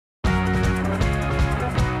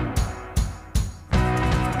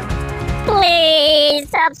Please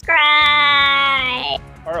subscribe.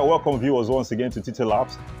 All right, welcome viewers once again to Teeta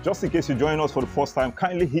Labs. Just in case you're joining us for the first time,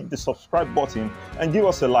 kindly hit the subscribe button and give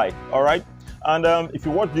us a like, all right? And if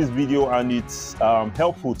you watch this video and it's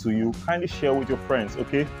helpful to you, kindly share with your friends,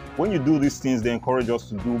 okay? When you do these things, they encourage us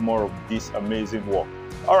to do more of this amazing work.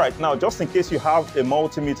 All right, now, just in case you have a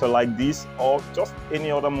multimeter like this or just any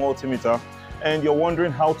other multimeter and you're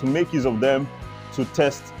wondering how to make use of them to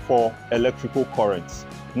test for electrical currents.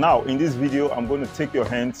 Now, in this video, I'm going to take your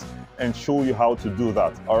hands and show you how to do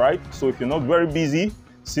that, all right? So if you're not very busy,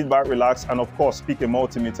 sit back, relax, and of course, pick a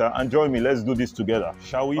multimeter and join me. Let's do this together,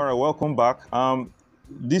 shall we? All right, welcome back.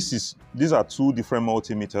 These are two different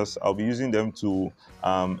multimeters. I'll be using them to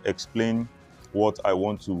explain what I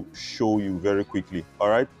want to show you very quickly, all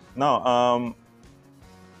right? Now,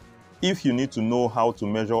 if you need to know how to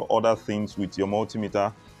measure other things with your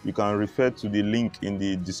multimeter, you can refer to the link in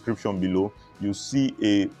the description below. You see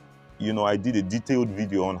I did a detailed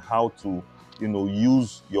video on how to,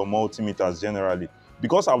 use your multimeters generally.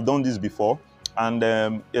 Because I've done this before, and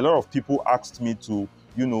a lot of people asked me to,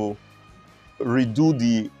 redo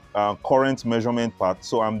the current measurement part.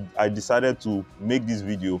 So I decided to make this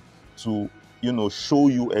video to, show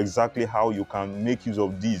you exactly how you can make use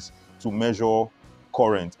of these to measure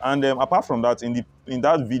current. And apart from that, in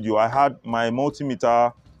that video, I had my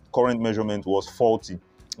multimeter current measurement was faulty.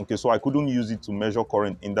 Okay, so I couldn't use it to measure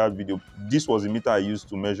current in that video. This was the meter I used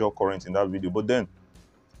to measure current in that video. But then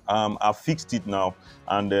I fixed it now,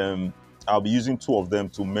 and I'll be using two of them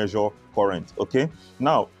to measure current. Okay,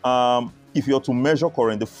 now if you're to measure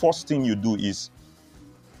current, the first thing you do is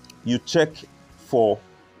you check for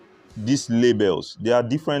these labels. There are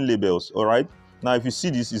different labels, all right? Now, if you see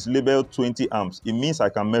this is labeled 20 amps, it means I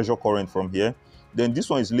can measure current from here. Then this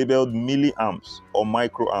one is labeled milliamps or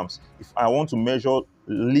microamps. If I want to measure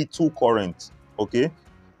little current, okay,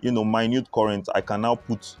 minute current, I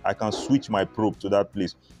can switch my probe to that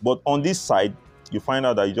place. But on this side, you find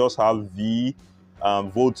out that you just have V,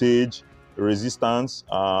 voltage, resistance,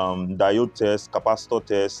 diode test, capacitor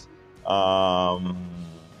test,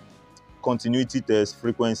 continuity test,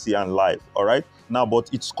 frequency, and live. All right. Now, but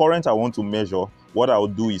it's current I want to measure. What I'll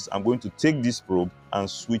do is I'm going to take this probe and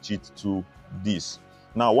switch it to this.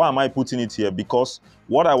 Now, why am I putting it here? Because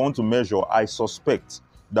what I want to measure, I suspect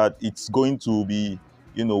that it's going to be,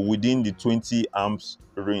 within the 20 amps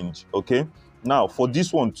range. Okay. Now, for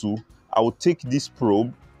this one too, I will take this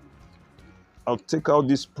probe. I'll take out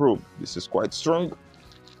this probe. This is quite strong.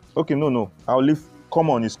 Okay, no. I'll leave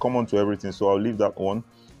common is common to everything, so I'll leave that one.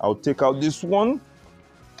 I'll take out this one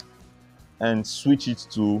and switch it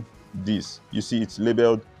to this. You see, it's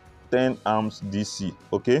labeled 10 amps DC.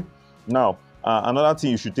 Okay. Now, another thing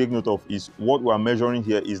you should take note of is what we're measuring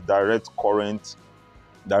here is direct current,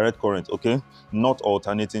 okay, not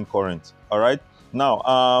alternating current. All right.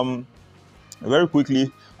 Now, very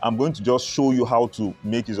quickly, I'm going to just show you how to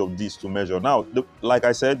make use of this to measure. Now, like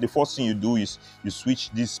I said, the first thing you do is you switch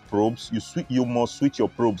these probes. You must switch your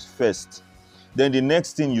probes first. Then the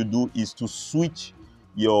next thing you do is to switch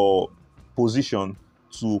your position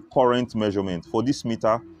to current measurement. For this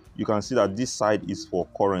meter, you can see that this side is for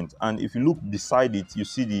current, and if you look beside it, you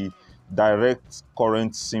see the direct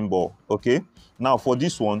current symbol. Okay, now for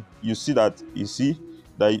this one, you see that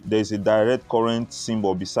there's a direct current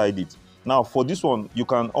symbol beside it. Now for this one, you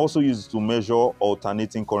can also use it to measure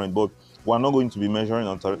alternating current, but we're not going to be measuring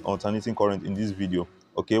alternating current in this video.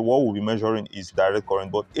 Okay, what we'll be measuring is direct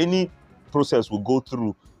current, but any process we go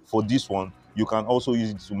through for this one, you can also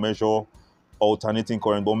use it to measure alternating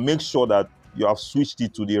current, but make sure that you have switched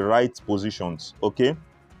it to the right positions. Okay,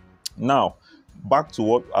 now back to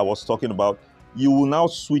what I was talking about. You will now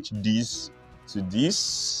switch this to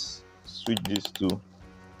this, switch this to,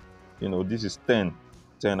 this is 10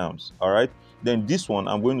 amps. All right, then this one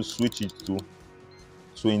I'm going to switch it to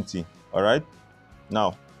 20. All right,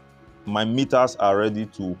 now my meters are ready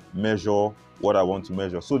to measure what I want to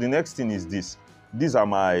measure. So the next thing is this. These are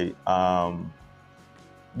my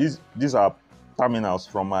these are terminals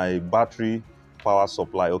from my battery power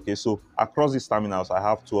supply. Okay, so across these terminals I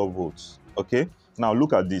have 12 volts. Okay, now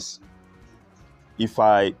look at this. If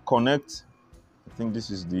I connect, I think this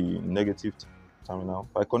is the negative terminal.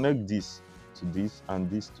 If I connect this to this and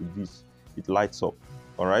this to this, it lights up.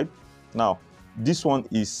 All right, now this one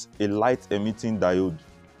is a light emitting diode.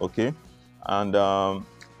 Okay, and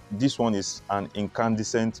this one is an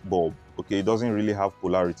incandescent bulb. Okay, it doesn't really have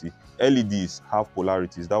polarity. LEDs have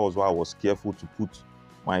polarities. That was why I was careful to put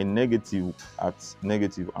my negative at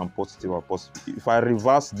negative and positive at positive. If I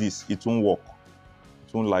reverse this, it won't work.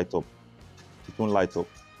 It won't light up. It won't light up.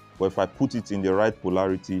 But if I put it in the right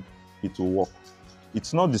polarity, it will work.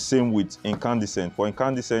 It's not the same with incandescent. For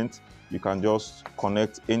incandescent, you can just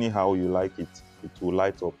connect anyhow you like it. It will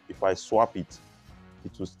light up. If I swap it,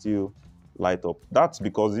 it will still light up. That's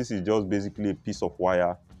because this is just basically a piece of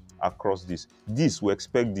wire across this. We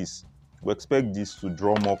expect this to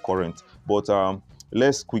draw more current. But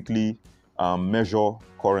let's quickly measure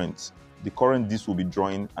current. The current this will be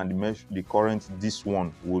drawing, and the current this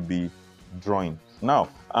one will be drawing. Now,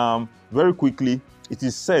 very quickly, it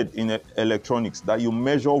is said in electronics that you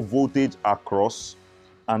measure voltage across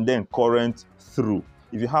and then current through.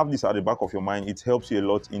 If you have this at the back of your mind, it helps you a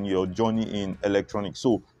lot in your journey in electronics.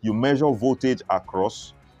 So you measure voltage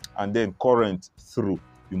across and then current through.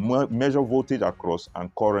 You measure voltage across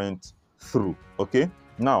and current through. Okay?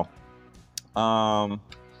 Now,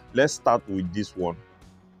 let's start with this one.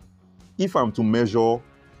 If I'm to measure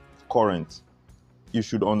current, you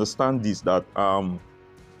should understand this, that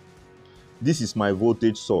this is my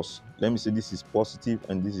voltage source. Let me say this is positive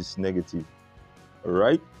and this is negative. All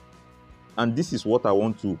right? And this is what I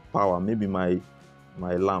want to power, maybe my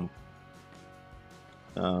lamp,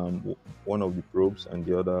 one of the probes and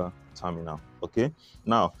the other terminal. Okay,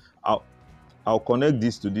 now I'll connect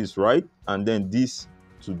this to this, right? And then this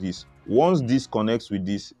to this. Once this connects with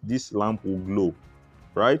this lamp will glow,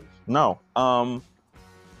 right? Now,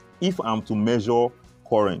 if I'm to measure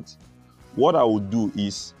current, what I will do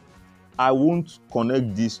is I won't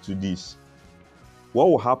connect this to this. What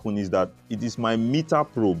will happen is that it is my meter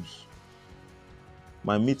probes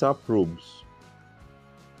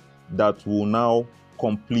that will now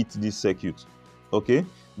complete this circuit. Okay,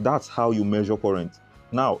 that's how you measure current.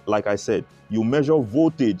 Now, like I said, you measure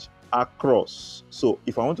voltage across. So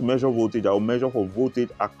if I want to measure voltage, I'll measure for voltage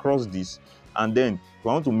across this, and then if I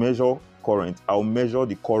want to measure current, I'll measure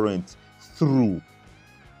the current through.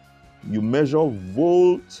 You measure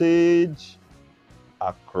voltage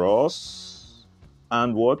across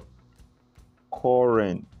and what?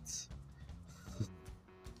 Current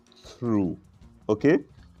through. Okay,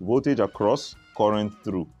 voltage across, current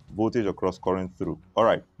through. Voltage across, current through. All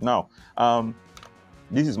right, now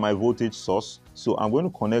this is my voltage source, so I'm going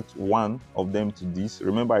to connect one of them to this.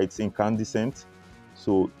 Remember, it's incandescent,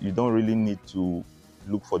 so you don't really need to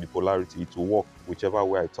look for the polarity. It will work whichever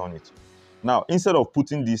way I turn it. Now, instead of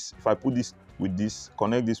putting this, if I put this with this,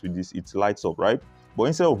 connect this with this, it lights up, right? But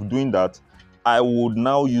instead of doing that, I would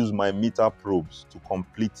now use my meter probes to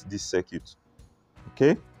complete this circuit.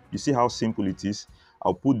 Okay, you see how simple it is?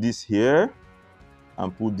 I'll put this here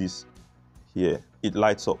and put this here. It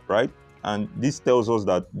lights up, right? And this tells us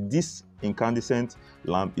that this incandescent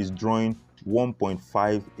lamp is drawing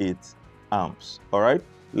 1.58 amps. All right,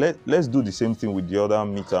 let's do the same thing with the other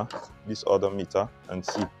meter, this other meter, and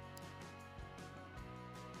see.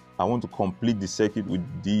 I want to complete the circuit with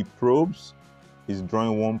the probes. It's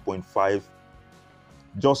drawing 1.5,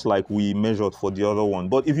 just like we measured for the other one.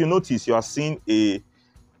 But if you notice, you are seeing a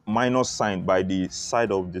minus sign by the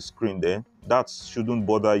side of the screen there. That shouldn't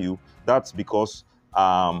bother you. That's because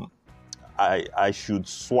I should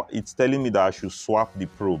swap. It's telling me that I should swap the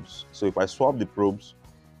probes. So if I swap the probes,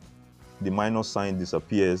 the minus sign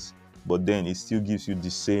disappears, but then it still gives you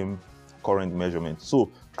the same current measurement.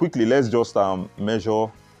 So quickly, let's just measure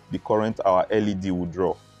the current our LED will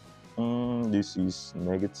draw. This is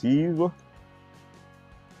negative.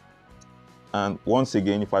 And once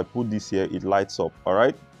again, if I put this here, it lights up. All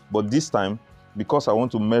right, but this time, because I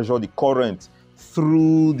want to measure the current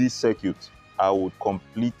through this circuit, I would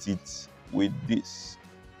complete it with this.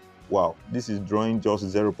 Wow, this is drawing just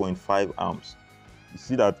 0.5 amps.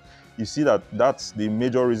 You see that that's the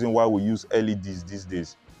major reason why we use LEDs these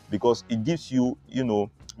days, because it gives you,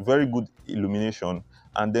 very good illumination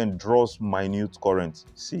and then draws minute current.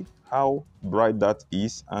 See how bright that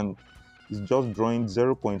is, and it's just drawing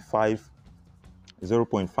 0.5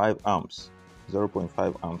 amps.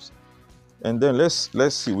 0.5 amps. And then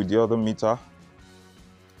let's see with the other meter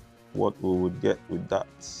what we would get with that.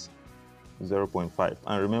 0.5.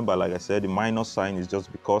 And remember, like I said, the minus sign is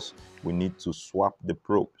just because we need to swap the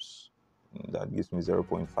probes. That gives me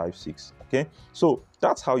 0.56. Okay, so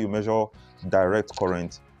that's how you measure direct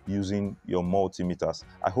current using your multimeters.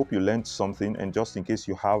 I hope you learned something, and just in case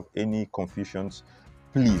you have any confusions,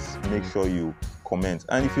 please make sure you comment.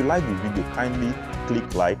 And if you like the video, kindly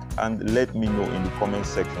click like and let me know in the comment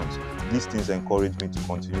sections. These things encourage me to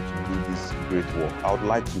continue to do this great work. I would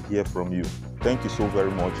like to hear from you. Thank you so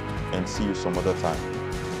very much, and see you some other time.